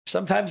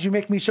Sometimes you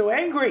make me so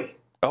angry.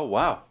 Oh,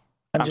 wow.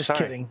 I'm just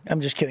kidding.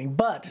 I'm just kidding.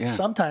 But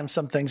sometimes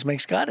some things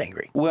makes God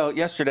angry. Well,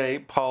 yesterday,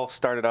 Paul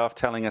started off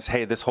telling us,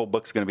 hey, this whole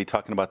book's going to be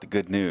talking about the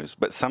good news.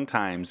 But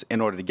sometimes,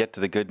 in order to get to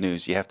the good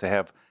news, you have to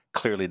have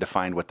clearly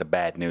defined what the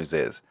bad news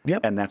is.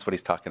 Yep. And that's what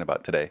he's talking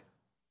about today.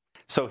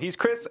 So he's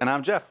Chris, and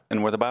I'm Jeff,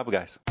 and we're the Bible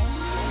Guys.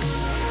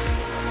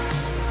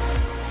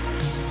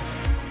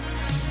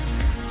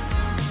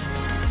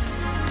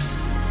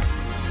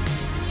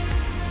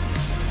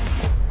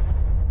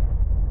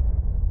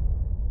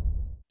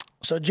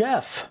 So,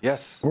 Jeff,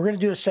 Yes. we're going to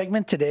do a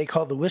segment today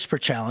called the Whisper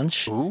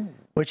Challenge,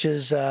 which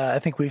is, I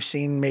think we've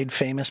seen made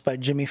famous by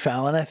Jimmy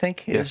Fallon, I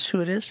think, is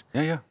who it is.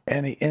 Yeah.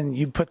 And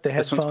you put the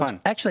This one's headphones.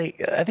 fun. Actually,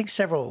 I think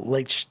several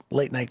late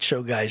night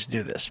show guys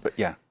do this.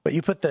 But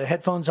you put the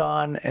headphones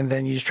on, and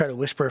then you just try to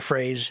whisper a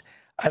phrase.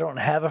 I don't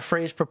have a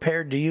phrase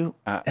prepared. Do you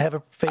have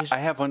a phrase? I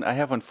have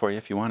one for you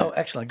if you want it. Oh,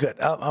 excellent.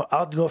 Good.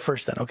 I'll go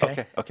first then,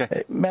 okay?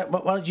 Okay. Matt,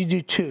 why don't you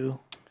do two?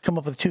 Come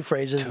up with two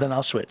phrases, then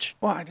I'll switch.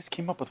 Well, I just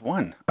came up with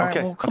one. All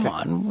right, well, come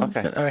on.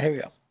 Okay. All right, here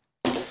we go.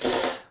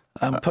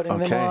 I'm putting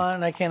them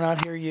on. I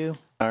cannot hear you.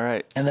 All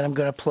right. And then I'm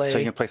going to play. So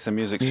you can play some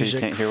music so you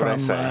can't hear what I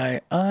say.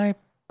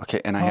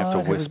 Okay, and I have to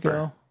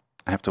whisper.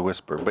 I have to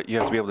whisper, but you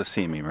have to be able to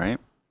see me, right?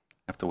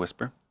 I have to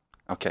whisper.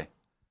 Okay.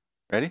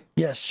 Ready?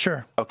 Yes,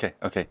 sure. Okay.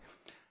 You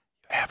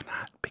have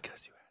not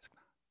because you ask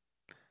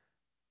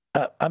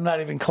not. I'm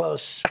not even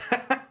close.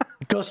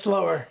 Go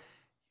slower.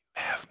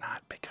 You have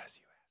not because you ask.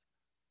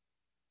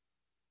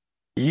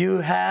 You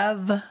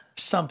have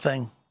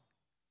something.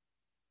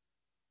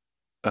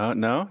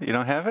 No, you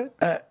don't have it?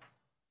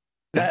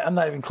 I'm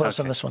not even close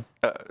on this one.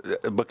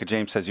 The Book of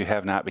James says you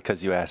have not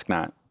because you ask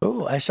not.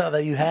 Oh, I saw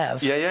that you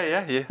have.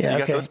 Yeah. You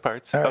got those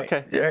parts. All right.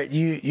 Okay. All right.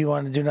 You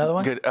want to do another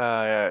one? Good.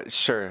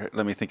 Sure.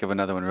 Let me think of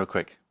another one real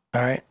quick.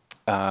 All right.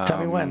 Tell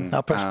me when.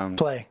 I'll press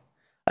play.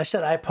 I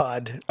said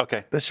iPod.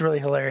 Okay. This is really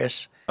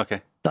hilarious.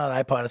 Okay.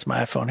 Not iPod. It's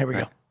my iPhone. Here we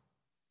go.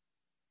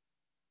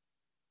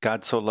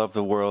 God so loved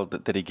the world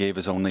that he gave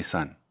his only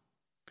son.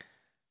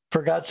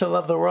 For God so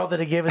loved the world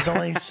that he gave his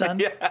only son?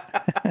 Yeah.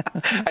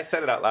 I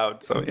said it out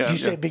loud. So, Did you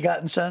say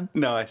begotten son?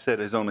 No, I said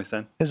his only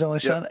son. His only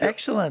son? Yep.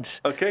 Excellent.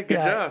 Okay,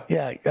 good job.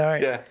 Yeah, all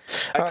right. Yeah.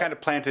 I kind of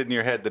planted in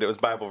your head that it was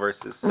Bible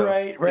verses. So,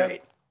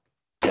 right.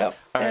 Yep.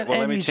 All right, well,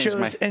 let me change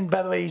my... And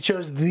by the way, you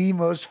chose the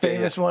most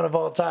famous one of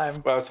all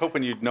time. Well, I was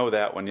hoping you'd know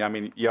that one. I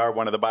mean, you are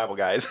one of the Bible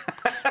guys.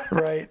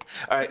 Right.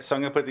 All right, so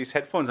I'm going to put these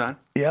headphones on.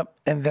 Yep.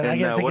 And then I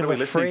got to think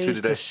of a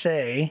phrase to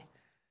say.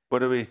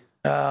 What are we?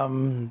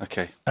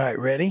 Okay. All right,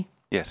 ready?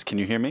 Yes. Can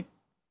you hear me?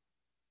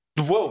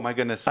 Whoa, my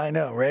goodness. I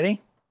know. Ready?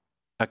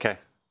 Okay.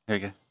 Here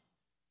you go.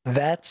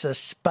 That's a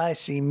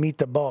spicy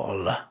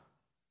meatball.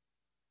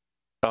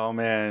 Oh,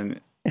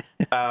 man.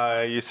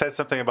 You said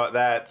something about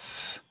that.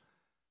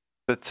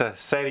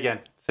 Say it again.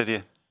 Say it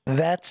again.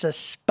 That's a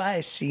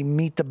spicy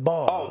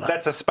meatball. Oh,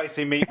 that's a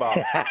spicy meatball.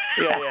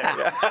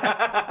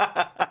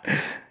 Yeah.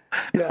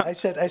 Yeah, I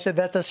said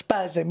that's a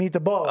spicy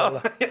meatball.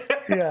 Oh.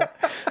 Yeah.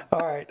 All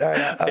right.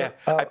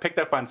 I picked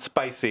up on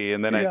spicy,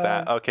 and then I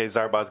thought, okay,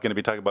 Zarbaw's going to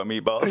be talking about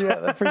meatballs.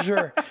 Yeah, for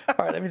sure. All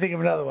right, let me think of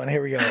another one.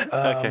 Here we go.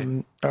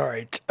 Okay. All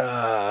right.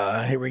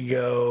 Here we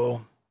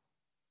go.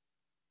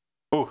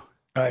 Ooh. All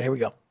right, here we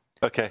go.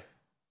 Okay.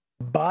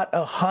 Bought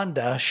a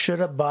Honda, should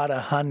have bought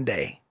a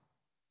Hyundai.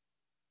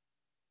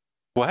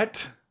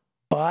 What?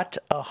 Bought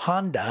a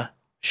Honda,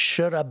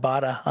 should have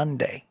bought a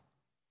Hyundai.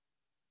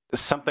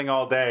 Something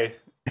all day.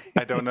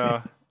 I don't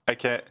know. I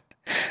can't.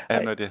 I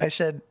have no idea. I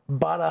said,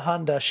 bought a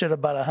Honda, should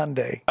have bought a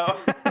Hyundai. Oh.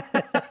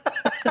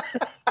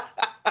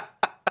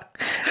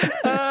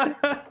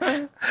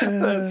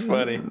 That's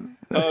funny.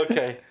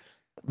 Okay.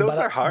 Those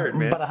are hard,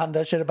 man. Bought a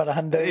Honda, should have bought a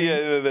Hyundai.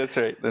 Yeah, that's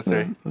right.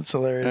 That's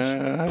hilarious.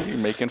 You're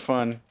making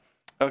fun.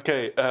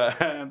 Okay.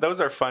 Those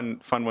are fun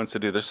ones to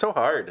do. They're so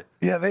hard.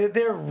 Yeah,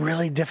 they're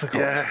really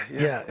difficult.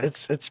 Yeah.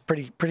 It's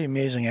pretty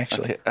amazing,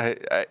 actually.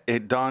 Okay.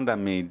 It dawned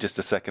on me just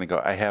a second ago.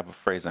 I have a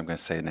phrase I'm going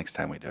to say next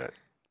time we do it.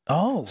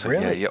 Oh, so,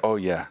 really? Yeah. Oh,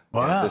 yeah.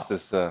 Wow. Yeah, this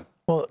is.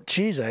 Well,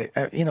 geez,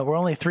 we're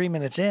only 3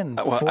 minutes in.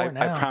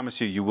 I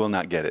promise you will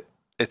not get it.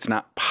 It's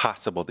not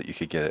possible that you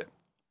could get it.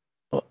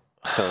 Well,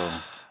 so,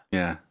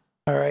 yeah.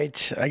 All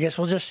right. I guess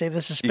we'll just save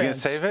the suspense. You gonna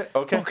save it?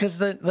 Okay. Well, because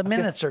the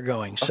minutes are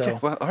going. So. Okay.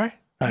 Well, all right.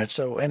 All right.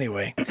 So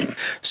anyway,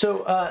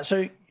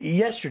 so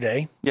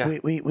yesterday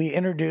we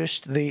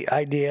introduced the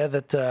idea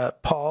that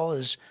Paul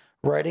is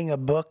writing a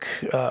book,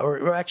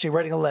 or actually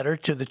writing a letter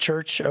to the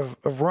Church of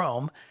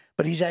Rome,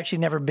 but he's actually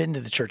never been to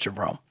the Church of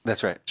Rome.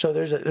 That's right. So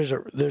there's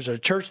a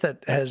church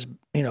that has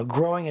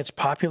growing. It's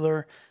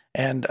popular,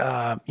 and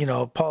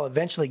Paul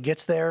eventually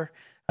gets there,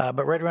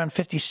 but right around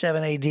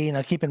 57 A.D.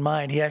 Now keep in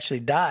mind he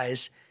actually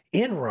dies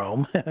in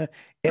Rome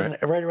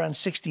right around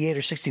 68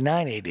 or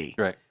 69 A.D.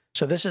 Right.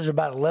 So this is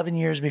about 11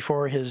 years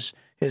before his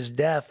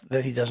death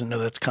that he doesn't know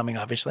that's coming,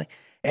 obviously.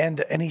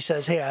 And he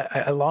says, hey,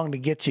 I long to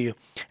get to you.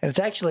 And it's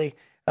actually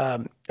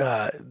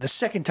the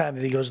second time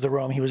that he goes to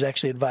Rome, he was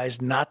actually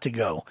advised not to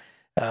go.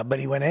 But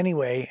he went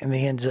anyway, and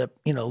he ends up,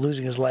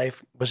 losing his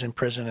life, was in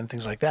prison and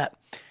things like that.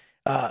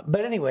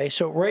 But anyway,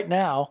 so right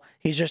now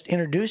he's just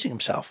introducing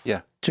himself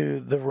to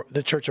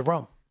the Church of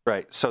Rome.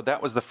 Right. So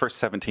that was the first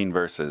 17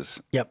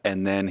 verses. Yep.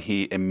 And then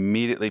he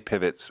immediately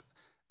pivots.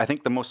 I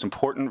think the most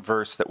important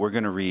verse that we're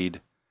going to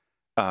read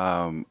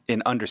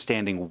in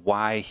understanding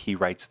why he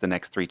writes the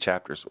next 3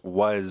 chapters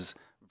was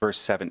verse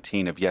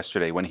 17 of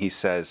yesterday, when he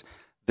says,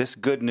 this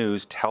good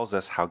news tells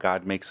us how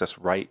God makes us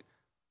right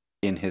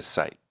in his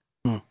sight.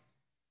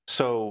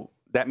 So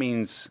that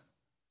means,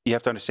 you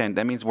have to understand,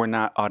 that means we're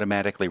not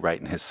automatically right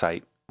in his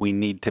sight. We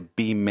need to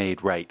be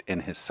made right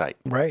in his sight.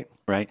 Right.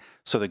 Right?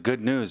 So the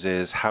good news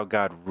is how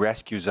God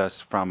rescues us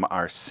from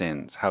our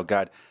sins, how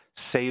God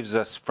saves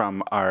us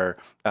from our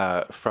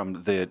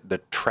from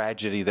the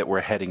tragedy that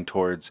we're heading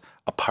towards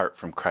apart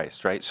from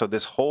Christ, right? So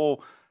this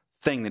whole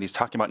thing that he's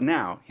talking about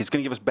now, he's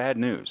going to give us bad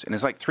news. And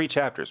it's like 3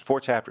 chapters,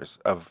 4 chapters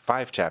of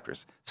 5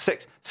 chapters,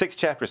 6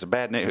 chapters of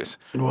bad news,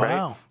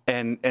 wow.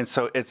 right? And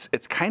so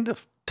it's kind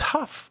of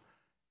tough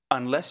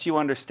unless you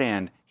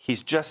understand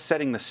he's just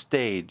setting the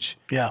stage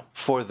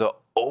for the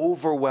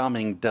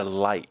overwhelming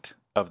delight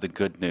of the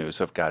good news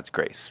of God's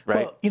grace,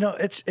 right? Well,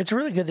 it's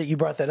really good that you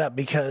brought that up,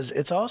 because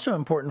it's also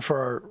important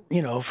for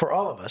for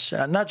all of us,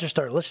 not just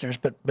our listeners,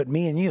 but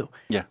me and you,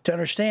 to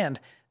understand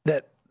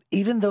that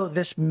even though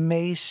this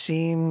may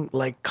seem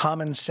like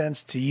common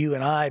sense to you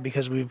and I,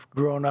 because we've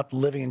grown up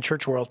living in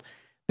church world,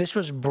 this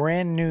was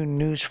brand new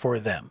news for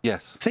them.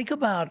 Yes. Think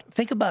about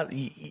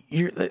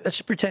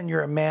let's pretend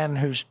you're a man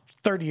who's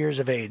 30 years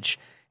of age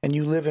and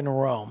you live in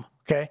Rome,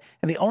 okay?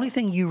 And the only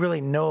thing you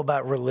really know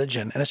about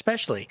religion, and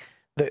especially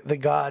the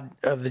God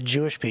of the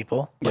Jewish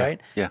people,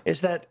 right? Yeah.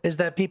 Is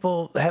that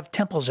people have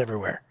temples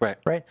everywhere,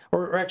 right?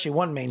 Or actually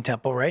one main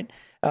temple, right?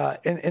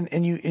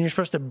 And you're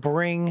supposed to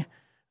bring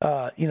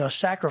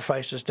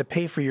sacrifices to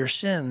pay for your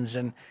sins,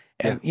 and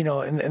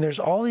there's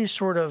all these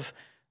sort of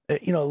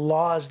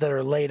laws that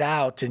are laid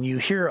out, and you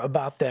hear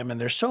about them,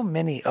 and there's so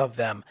many of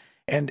them,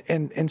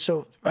 and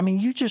so I mean,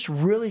 you just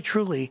really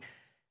truly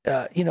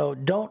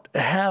don't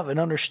have an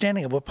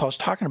understanding of what Paul's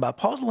talking about.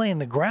 Paul's laying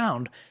the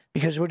ground,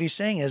 because what he's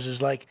saying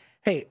is like,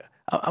 hey,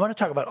 I'm going to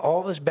talk about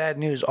all this bad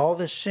news, all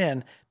this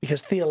sin,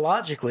 because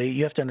theologically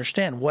you have to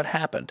understand what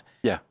happened.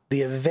 Yeah.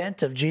 The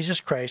event of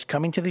Jesus Christ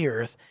coming to the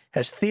earth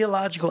has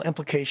theological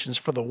implications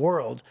for the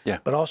world,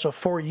 but also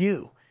for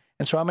you.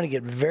 And so I'm going to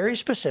get very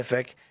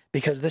specific,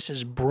 because this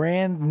is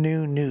brand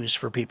new news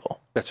for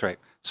people. That's right.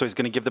 So he's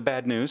going to give the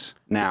bad news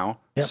now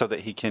so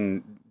that he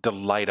can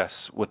delight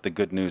us with the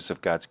good news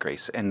of God's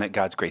grace, and that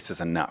God's grace is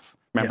enough.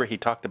 Remember, he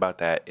talked about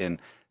that in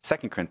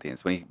 2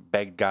 Corinthians when he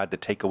begged God to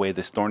take away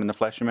this thorn in the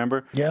flesh,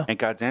 remember? Yeah. And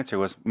God's answer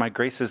was, my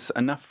grace is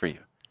enough for you.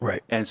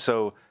 Right. And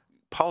so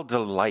Paul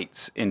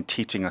delights in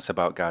teaching us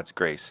about God's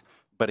grace.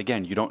 But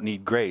again, you don't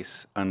need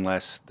grace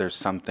unless there's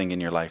something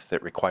in your life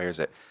that requires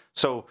it.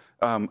 So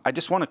I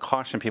just want to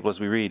caution people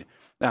as we read.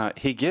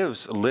 He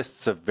gives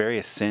lists of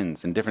various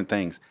sins and different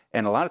things.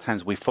 And a lot of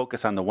times we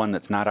focus on the one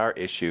that's not our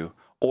issue,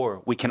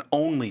 or we can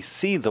only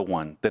see the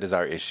one that is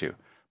our issue.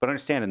 But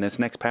understand, in this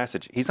next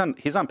passage, he's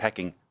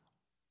unpacking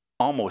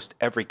almost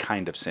every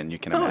kind of sin you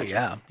can imagine.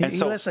 Oh, yeah. He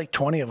lists like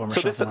 20 of them or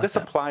something. So this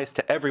applies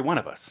to every one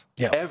of us.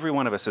 Yeah. Every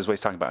one of us is what he's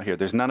talking about here.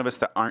 There's none of us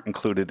that aren't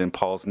included in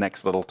Paul's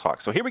next little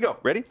talk. So here we go.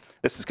 Ready?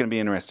 This is going to be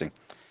interesting.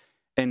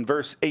 In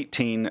verse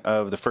 18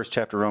 of the first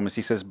chapter of Romans,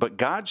 he says, but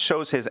God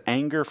shows his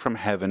anger from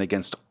heaven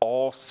against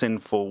all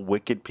sinful,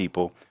 wicked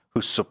people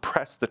who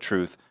suppress the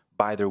truth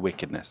by their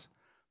wickedness.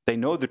 They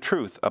know the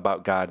truth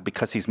about God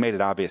because he's made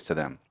it obvious to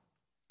them.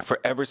 For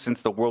ever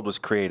since the world was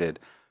created,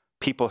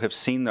 people have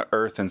seen the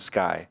earth and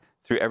sky.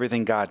 Through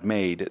everything God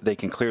made, they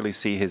can clearly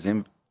see his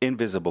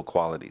invisible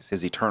qualities,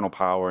 his eternal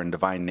power and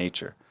divine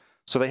nature.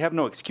 So they have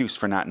no excuse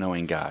for not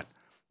knowing God.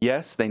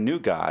 Yes, they knew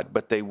God,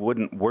 but they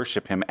wouldn't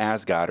worship him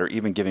as God or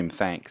even give him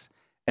thanks.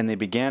 And they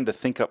began to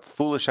think up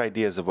foolish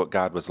ideas of what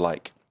God was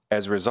like.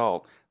 As a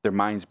result, their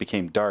minds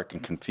became dark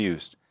and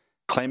confused.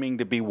 Claiming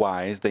to be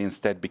wise, they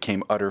instead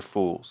became utter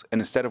fools.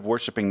 And instead of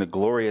worshiping the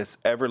glorious,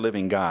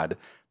 ever-living God,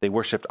 they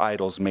worshipped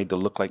idols made to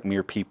look like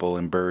mere people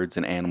and birds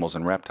and animals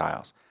and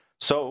reptiles.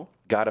 So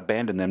God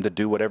abandoned them to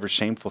do whatever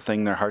shameful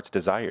thing their hearts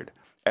desired.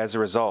 As a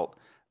result,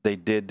 they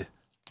did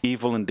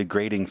evil and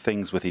degrading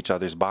things with each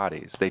other's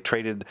bodies. They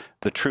traded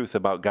the truth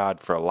about God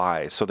for a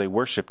lie. So they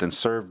worshipped and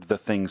served the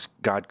things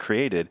God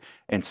created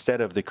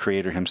instead of the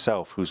Creator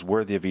himself, who's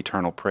worthy of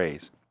eternal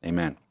praise.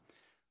 Amen.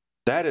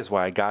 That is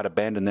why God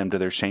abandoned them to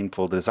their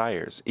shameful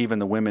desires. Even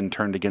the women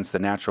turned against the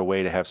natural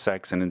way to have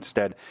sex and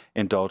instead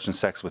indulged in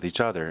sex with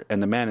each other.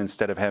 And the men,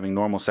 instead of having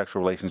normal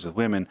sexual relations with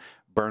women,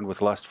 burned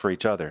with lust for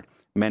each other.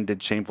 Men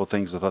did shameful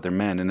things with other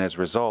men, and as a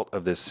result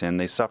of this sin,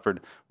 they suffered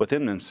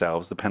within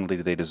themselves the penalty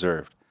they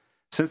deserved.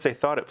 Since they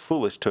thought it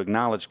foolish to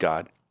acknowledge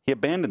God, he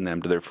abandoned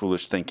them to their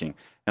foolish thinking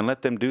and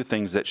let them do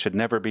things that should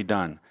never be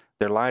done.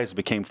 Their lives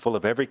became full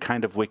of every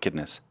kind of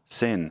wickedness,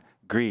 sin,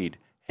 greed,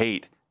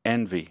 hate,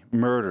 envy,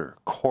 murder,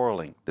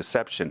 quarreling,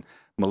 deception,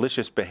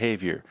 malicious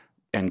behavior,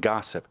 and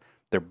gossip.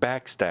 They're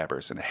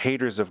backstabbers and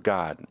haters of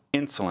God,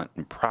 insolent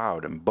and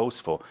proud and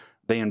boastful.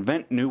 They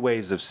invent new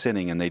ways of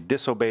sinning, and they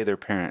disobey their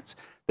parents.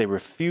 They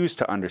refuse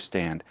to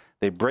understand.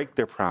 They break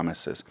their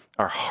promises,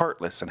 are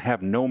heartless, and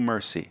have no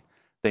mercy.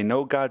 They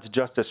know God's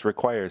justice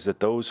requires that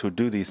those who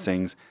do these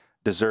things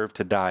deserve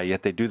to die,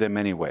 yet they do them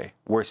anyway.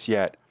 Worse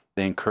yet,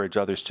 they encourage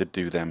others to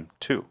do them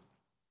too.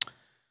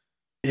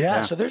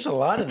 Yeah, so there's a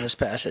lot in this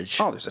passage.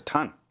 Oh, there's a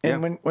ton.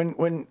 And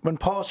when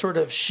Paul sort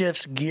of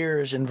shifts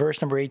gears in verse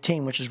number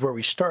 18, which is where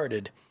we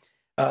started,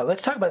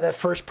 let's talk about that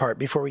first part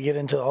before we get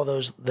into all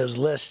those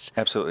lists.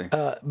 Absolutely.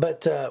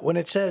 But when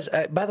it says,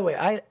 by the way,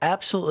 I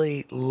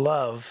absolutely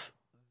love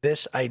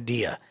this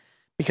idea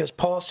because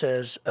Paul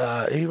says,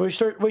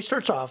 he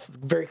starts off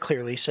very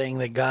clearly saying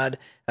that God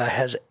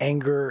has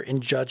anger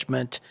and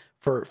judgment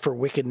for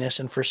wickedness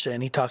and for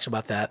sin. He talks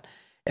about that.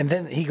 And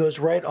then he goes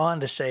right on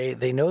to say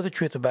they know the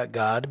truth about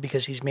God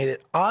because he's made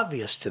it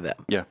obvious to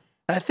them. Yeah.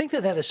 And I think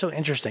that is so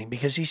interesting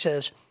because he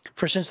says,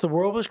 for since the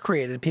world was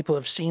created, people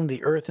have seen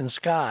the earth and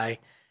sky,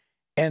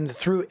 and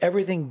through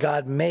everything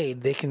God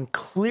made, they can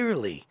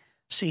clearly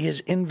see his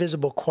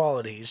invisible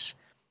qualities,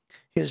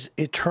 his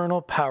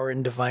eternal power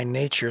and divine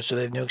nature, so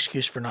they have no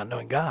excuse for not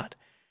knowing God.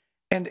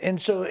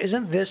 And so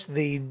isn't this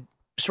the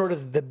sort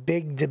of the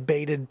big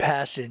debated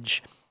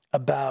passage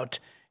about,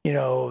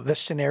 the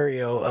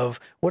scenario of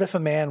what if a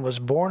man was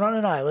born on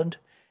an island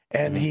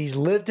and he's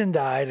lived and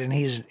died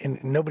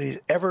and nobody's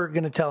ever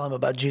going to tell him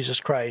about Jesus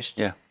Christ.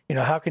 Yeah.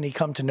 How can he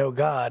come to know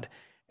God?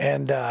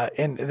 And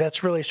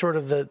that's really sort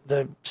of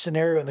the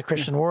scenario in the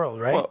Christian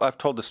world, right? Well, I've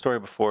told the story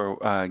before,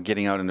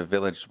 getting out in a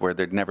village where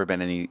there'd never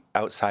been any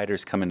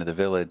outsiders come into the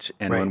village.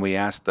 And when we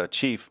asked the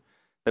chief,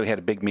 that we had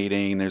a big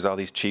meeting, there's all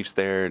these chiefs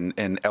there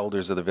and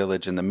elders of the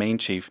village, and the main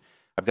chief,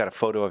 I've got a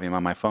photo of him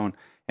on my phone,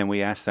 and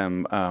we asked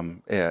them,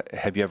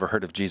 have you ever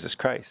heard of Jesus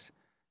Christ?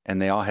 And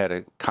they all had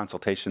a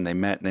consultation. They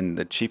met, and then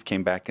the chief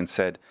came back and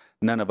said,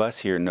 none of us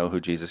here know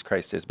who Jesus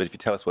Christ is, but if you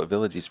tell us what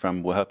village he's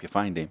from, we'll help you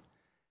find him.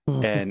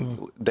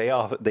 And they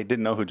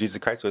didn't know who Jesus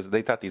Christ was.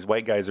 They thought these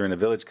white guys are in a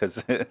village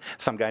because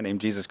some guy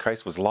named Jesus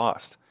Christ was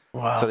lost.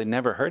 Wow. So they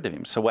never heard of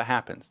him. So what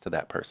happens to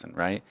that person,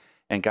 right?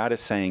 And God is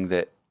saying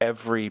that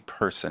every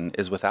person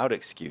is without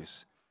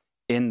excuse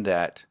in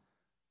that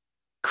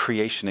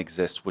creation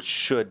exists, which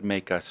should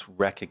make us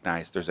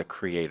recognize there's a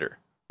creator,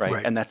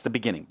 right? And that's the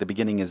beginning. The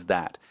beginning is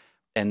that.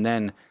 And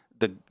then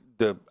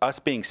the us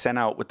being sent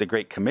out with the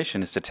Great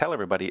Commission is to tell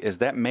everybody is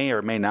that may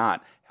or may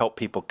not help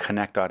people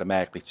connect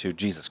automatically to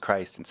Jesus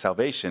Christ and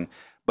salvation,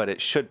 but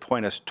it should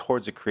point us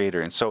towards a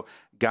creator. And so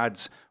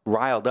God's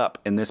riled up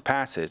in this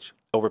passage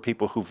over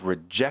people who've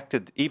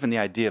rejected even the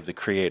idea of the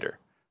creator,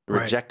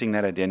 rejecting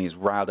that idea, and he's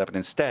riled up. And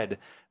instead,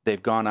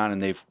 they've gone on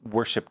and they've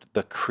worshipped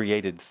the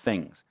created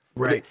things.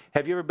 Right.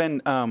 Have you ever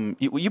been,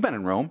 you've been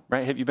in Rome,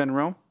 right? Have you been in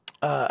Rome?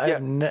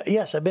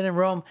 Yes, I've been in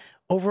Rome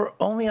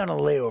only on a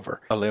layover.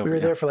 We were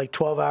there for like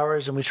 12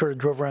 hours, and we sort of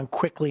drove around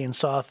quickly and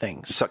saw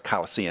things. You saw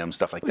Colosseum,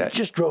 stuff like that. We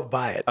just drove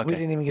by it. Okay. We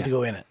didn't even get to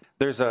go in it.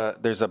 There's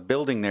a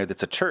building there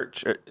that's a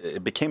church.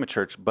 It became a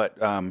church, but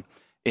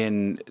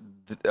in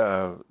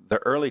the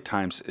early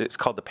times, it's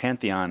called the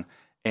Pantheon,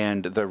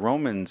 and the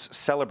Romans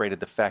celebrated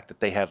the fact that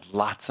they had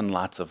lots and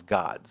lots of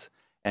gods.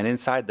 And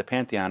inside the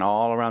Pantheon,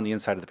 all around the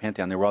inside of the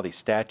Pantheon, there were all these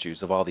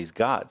statues of all these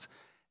gods.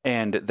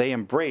 And they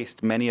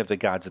embraced many of the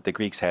gods that the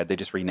Greeks had. They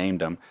just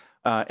renamed them.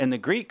 And the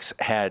Greeks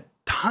had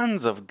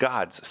tons of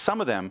gods. Some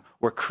of them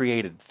were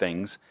created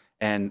things.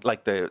 And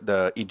like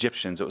the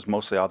Egyptians, it was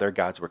mostly all their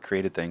gods were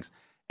created things.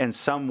 And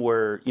some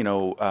were,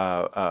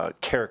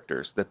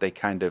 characters that they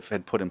kind of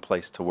had put in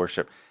place to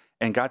worship.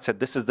 And God said,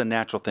 this is the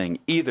natural thing.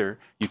 Either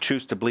you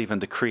choose to believe in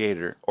the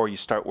Creator or you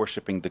start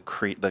worshiping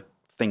the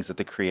things that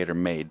the Creator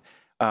made.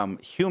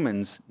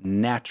 Humans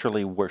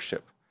naturally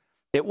worship.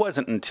 It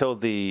wasn't until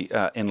the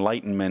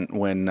Enlightenment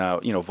when,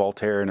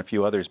 Voltaire and a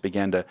few others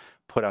began to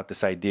put out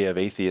this idea of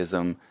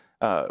atheism.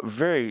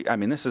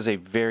 This is a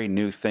very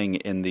new thing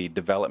in the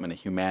development of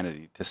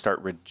humanity to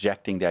start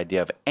rejecting the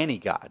idea of any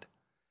God.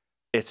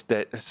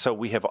 So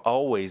we have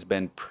always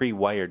been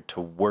pre-wired to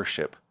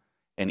worship,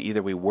 and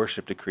either we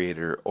worship the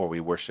Creator or we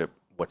worship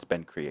what's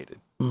been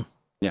created.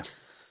 Yeah.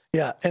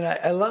 Yeah, and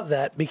I love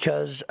that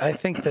because I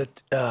think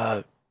that,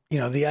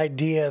 the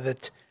idea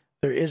that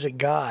there is a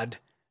God,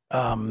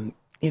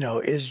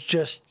 is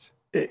just,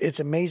 it's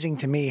amazing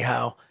to me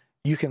how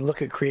you can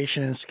look at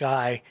creation in the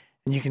sky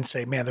and you can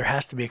say, man, there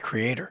has to be a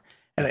creator.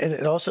 And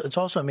it's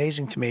also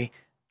amazing to me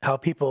how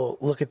people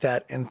look at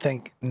that and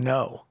think,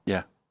 no.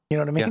 Yeah. You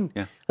know what I mean?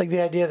 Yeah. Like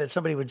the idea that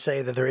somebody would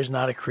say that there is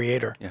not a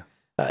creator. Yeah.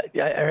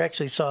 I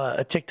actually saw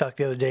a TikTok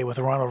the other day with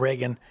Ronald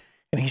Reagan,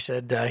 and he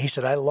said,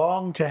 I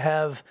long to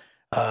have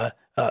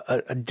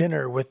a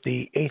dinner with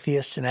the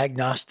atheists and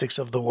agnostics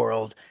of the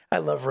world. I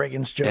love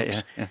Reagan's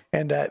jokes. Yeah.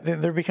 And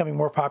they're becoming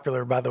more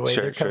popular, by the way.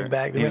 Sure, they're coming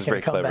back. They're he was making very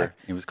a comeback. clever.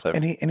 He was clever.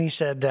 And he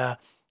said,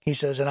 he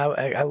says, and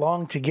I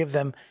long to give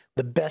them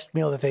the best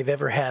meal that they've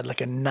ever had,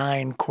 like a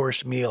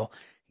 9-course meal.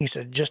 He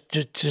said, just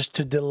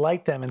to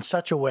delight them in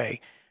such a way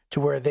to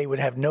where they would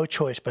have no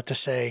choice but to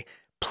say,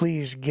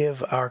 please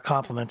give our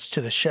compliments to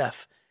the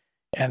chef.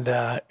 And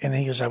then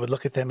he goes, I would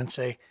look at them and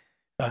say,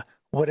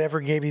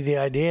 whatever gave you the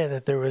idea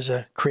that there was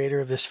a creator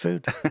of this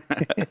food?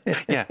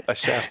 Yeah, a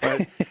chef.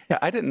 Right? Yeah,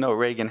 I didn't know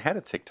Reagan had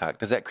a TikTok.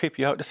 Does that creep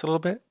you out just a little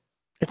bit?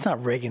 It's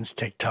not Reagan's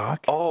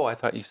TikTok. Oh, I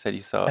thought you said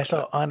you saw. I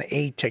saw on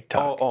a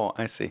TikTok. Oh,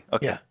 I see.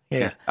 Okay.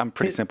 Yeah. I'm a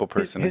pretty simple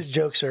person. His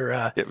jokes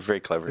are very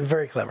clever.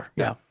 Very clever.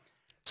 Yeah.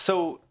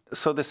 So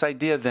this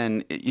idea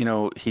then,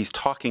 he's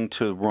talking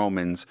to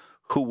Romans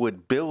who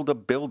would build a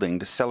building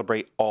to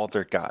celebrate all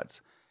their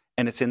gods.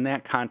 And it's in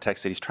that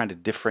context that he's trying to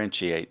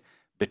differentiate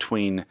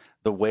between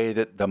the way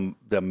that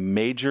the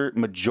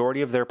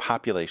majority of their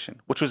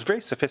population, which was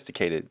very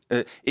sophisticated,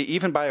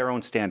 even by our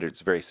own standards,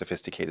 very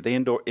sophisticated. They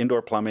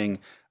indoor plumbing,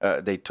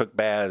 they took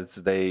baths,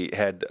 they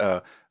had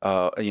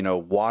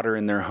water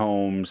in their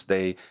homes.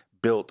 They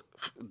built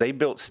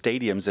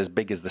stadiums as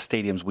big as the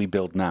stadiums we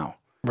build now.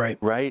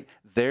 Right.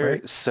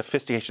 Their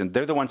sophistication.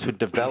 They're the ones who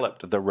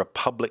developed the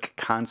republic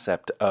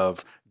concept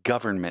of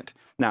government.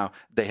 Now,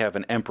 they have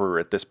an emperor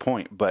at this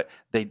point, but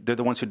they're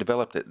the ones who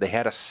developed it. They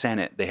had a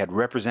Senate. They had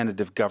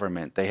representative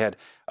government. They had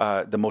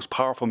the most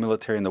powerful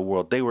military in the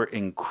world. They were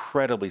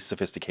incredibly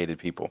sophisticated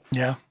people.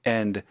 Yeah.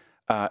 And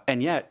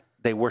yet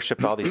they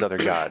worshiped all these other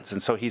gods.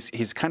 And so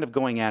he's kind of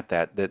going at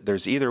that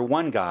there's either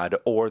one God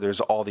or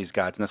there's all these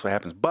gods, and that's what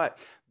happens. But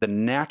the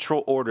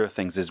natural order of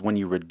things is when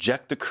you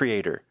reject the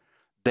Creator,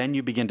 then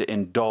you begin to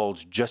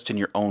indulge just in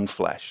your own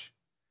flesh.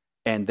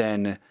 And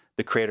then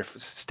the Creator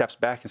steps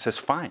back and says,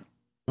 fine,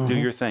 do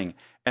your thing.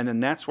 And then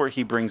that's where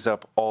he brings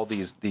up all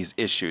these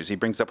issues. He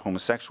brings up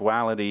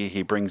homosexuality.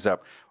 He brings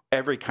up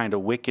every kind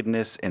of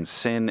wickedness and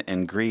sin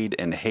and greed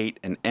and hate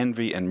and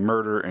envy and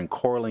murder and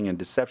quarreling and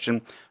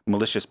deception,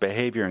 malicious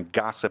behavior and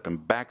gossip and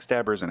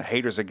backstabbers and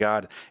haters of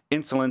God,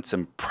 insolence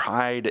and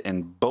pride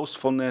and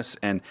boastfulness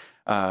and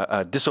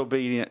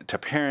disobedient to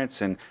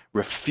parents and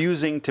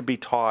refusing to be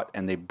taught,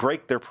 and they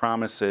break their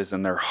promises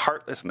and they're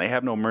heartless and they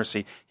have no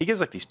mercy. He gives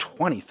like these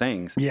 20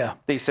 things. Yeah.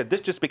 They said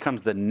this just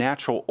becomes the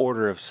natural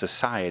order of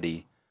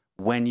society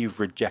when you've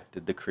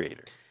rejected the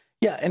Creator.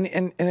 Yeah,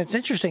 and it's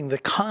interesting, the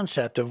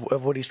concept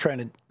of what he's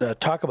trying to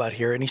talk about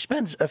here, and he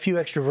spends a few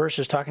extra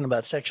verses talking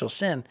about sexual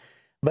sin,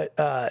 but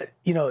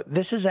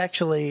this is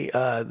actually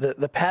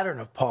the pattern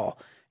of Paul.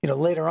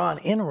 Later on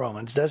in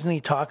Romans, doesn't he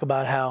talk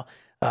about how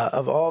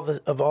of all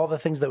the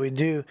things that we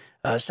do,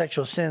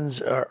 sexual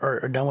sins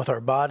are done with our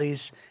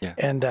bodies,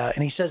 and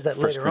he says that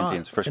later on.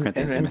 1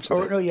 Corinthians.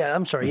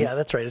 I'm sorry, yeah,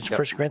 that's right. It's 1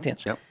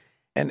 Corinthians. Yep.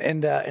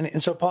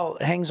 And so Paul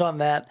hangs on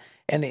that,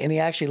 and he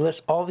actually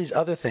lists all these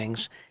other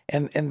things,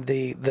 and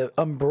the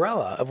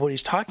umbrella of what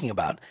he's talking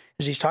about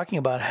is he's talking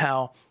about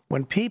how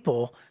when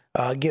people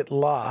get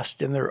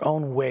lost in their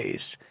own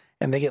ways,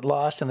 and they get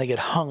lost and they get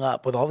hung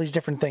up with all these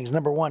different things.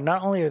 Number one,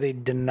 not only are they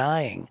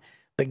denying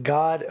the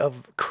God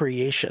of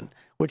creation,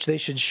 which they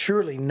should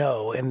surely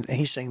know, and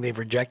he's saying they've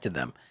rejected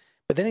them,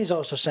 but then he's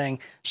also saying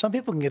some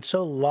people can get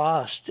so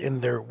lost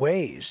in their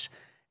ways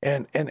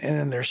and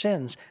in their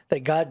sins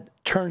that God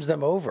turns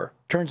them over.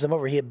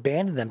 He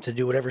abandoned them to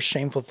do whatever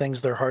shameful things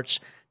their hearts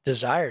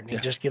desired. And he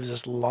just gives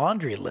this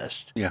laundry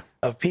list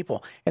of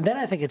people. And then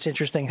I think it's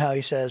interesting how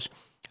he says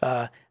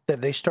that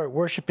they start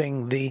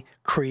worshiping the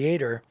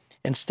Creator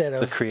instead of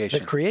the creation.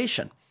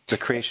 The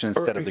creation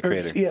instead of the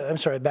Creator. Yeah, I'm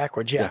sorry,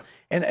 backwards, yeah.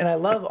 And I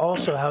love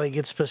also how he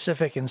gets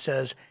specific and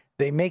says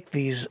they make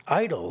these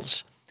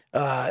idols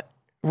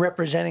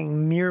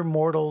representing mere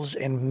mortals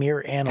and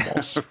mere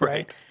animals,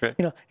 right?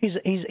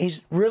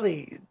 He's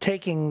really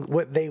taking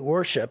what they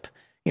worship.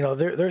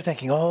 They're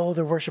thinking, oh,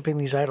 they're worshiping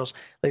these idols.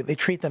 They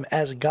treat them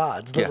as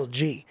gods, little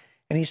g.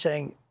 And he's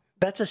saying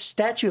that's a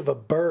statue of a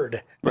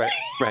bird. Right.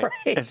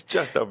 It's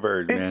just a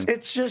bird, man.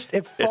 It's just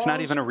it falls, it's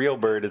not even a real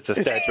bird. It's a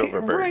statue of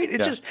a bird.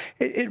 Right.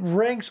 It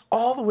ranks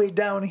all the way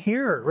down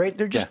here. Right.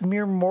 They're just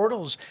mere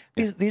mortals.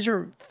 These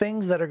are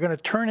things that are going to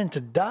turn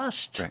into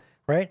dust.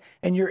 Right.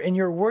 And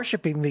you're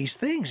worshiping these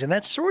things, and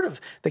that's sort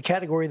of the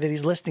category that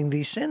he's listing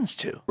these sins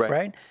to.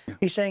 Right. Yeah.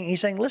 He's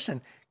saying,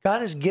 listen,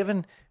 God has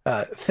given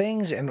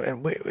things,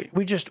 and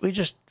we're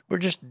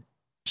just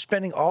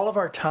spending all of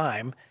our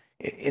time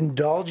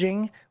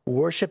indulging,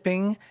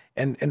 worshiping,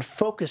 and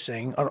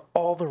focusing on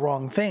all the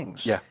wrong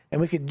things. Yeah. And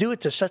we could do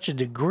it to such a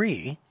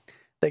degree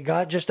that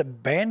God just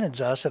abandons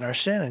us in our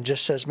sin and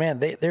just says, man,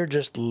 they're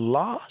just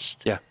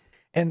lost. Yeah.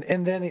 And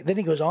then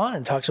he goes on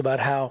and talks about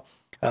how,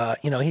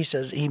 he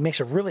says, he makes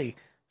a really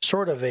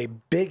sort of a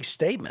big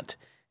statement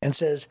and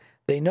says,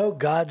 they know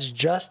God's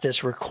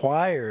justice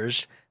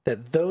requires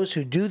that those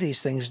who do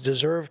these things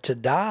deserve to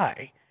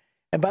die.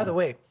 And by the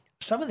way,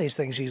 some of these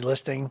things he's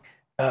listing,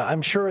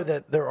 I'm sure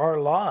that there are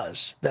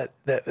laws that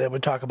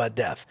would talk about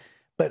death.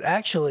 But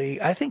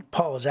actually, I think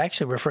Paul is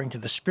actually referring to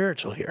the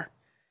spiritual here,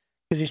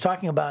 because he's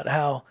talking about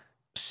how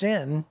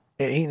sin,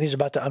 he's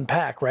about to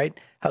unpack, right?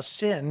 How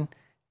sin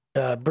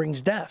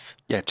brings death.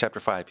 Yeah, chapter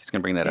 5. He's going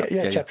to bring that up.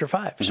 Yeah, chapter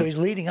 5. Mm-hmm. So he's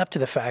leading up to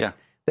the fact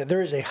that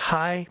there is a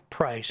high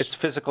price. It's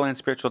physical and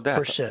spiritual death.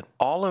 For sin.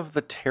 All of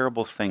the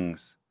terrible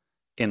things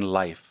in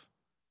life,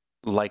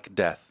 like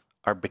death,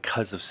 are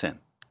because of sin.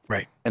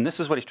 Right. And this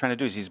is what he's trying to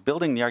do, is he's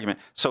building the argument.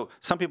 So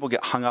some people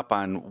get hung up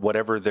on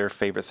whatever their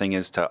favorite thing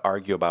is to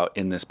argue about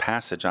in this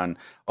passage on,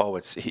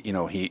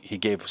 he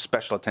gave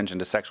special attention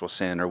to sexual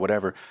sin or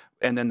whatever.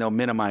 And then they'll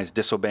minimize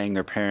disobeying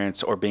their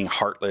parents or being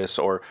heartless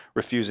or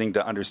refusing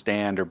to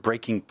understand or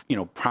breaking,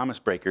 promise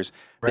breakers.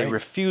 Right. They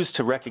refuse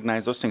to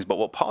recognize those things. But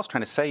what Paul's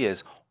trying to say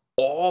is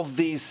all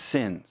these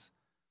sins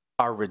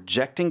are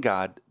rejecting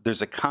God.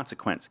 There's a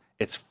consequence.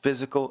 It's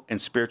physical and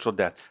spiritual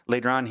death.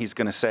 Later on, he's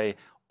going to say,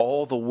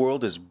 all the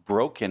world is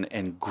broken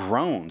and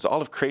groans.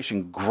 All of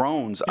creation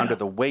groans under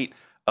the weight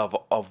of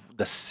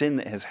the sin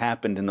that has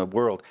happened in the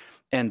world.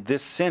 And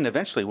this sin,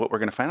 eventually, what we're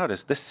going to find out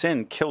is this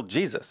sin killed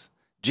Jesus.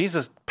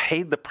 Jesus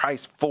paid the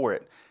price for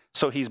it.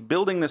 So he's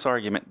building this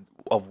argument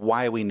of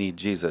why we need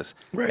Jesus.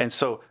 Right. And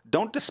so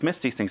don't dismiss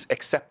these things.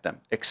 Accept them.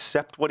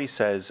 Accept what he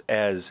says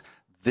as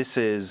this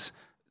is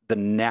the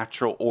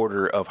natural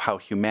order of how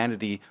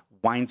humanity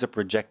winds up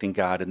rejecting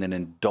God and then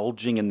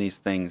indulging in these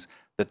things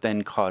that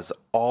then cause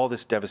all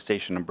this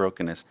devastation and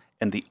brokenness.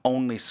 And the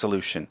only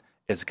solution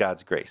is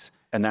God's grace.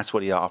 And that's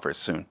what he offers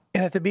soon.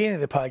 And at the beginning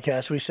of the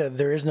podcast, we said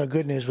there is no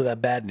good news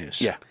without bad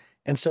news. Yeah.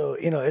 And so,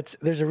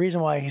 there's a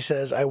reason why he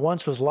says, I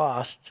once was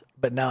lost,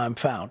 but now I'm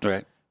found.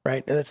 Right.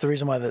 Right. And that's the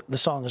reason why the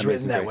song is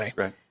written that way.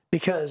 Right.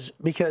 Because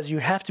you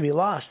have to be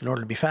lost in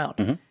order to be found.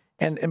 Mm-hmm.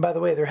 And by the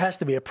way, there has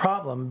to be a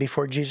problem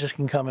before Jesus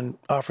can come and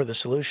offer the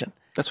solution.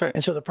 That's right.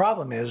 And so the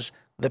problem is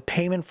the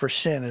payment for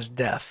sin is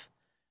death.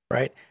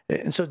 Right.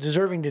 And so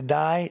deserving to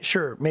die,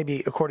 sure,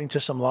 maybe according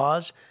to some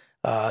laws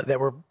that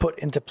were put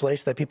into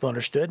place that people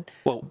understood.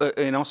 Well,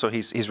 and also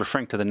he's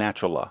referring to the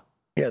natural law.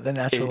 Yeah, the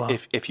natural law.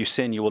 If you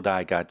sin, you will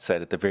die, God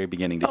said at the very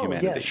beginning to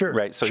humanity. Yeah, sure.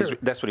 Right? So sure.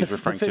 that's what he's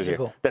referring to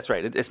here. That's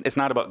right. It's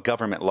not about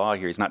government law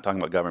here. He's not talking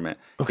about government.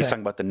 Okay. He's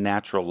talking about the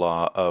natural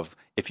law of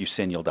if you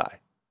sin, you'll die.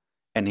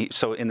 And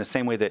so in the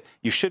same way that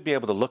you should be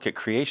able to look at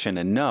creation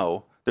and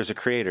know there's a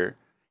creator,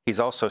 he's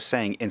also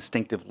saying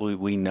instinctively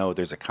we know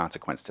there's a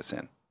consequence to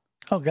sin.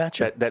 Oh,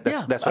 gotcha.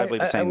 That's what I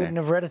believe he's saying I wouldn't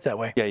have read it that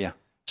way. Yeah.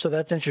 So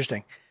that's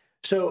interesting.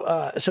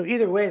 So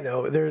either way,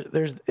 though,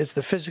 it's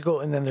the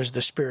physical and then there's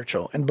the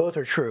spiritual, and both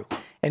are true.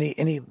 And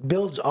he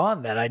builds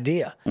on that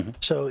idea. Mm-hmm.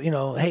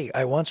 So hey,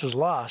 I once was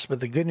lost, but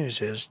the good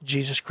news is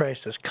Jesus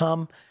Christ has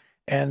come,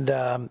 and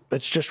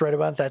it's just right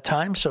about that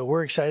time. So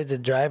we're excited to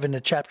dive into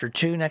chapter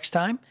 2 next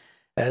time,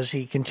 as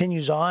he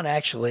continues on,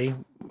 actually,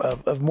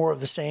 of more of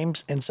the same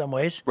in some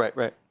ways.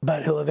 Right.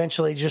 But he'll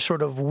eventually just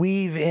sort of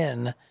weave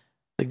in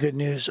the good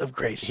news of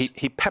grace.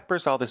 He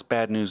peppers all this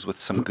bad news with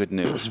some good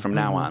news from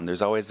now on.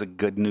 There's always a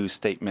good news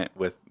statement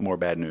with more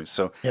bad news.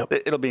 So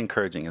it'll be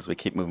encouraging as we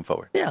keep moving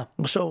forward. Yeah.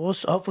 So we'll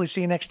hopefully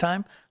see you next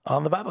time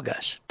on the Bible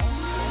Guys.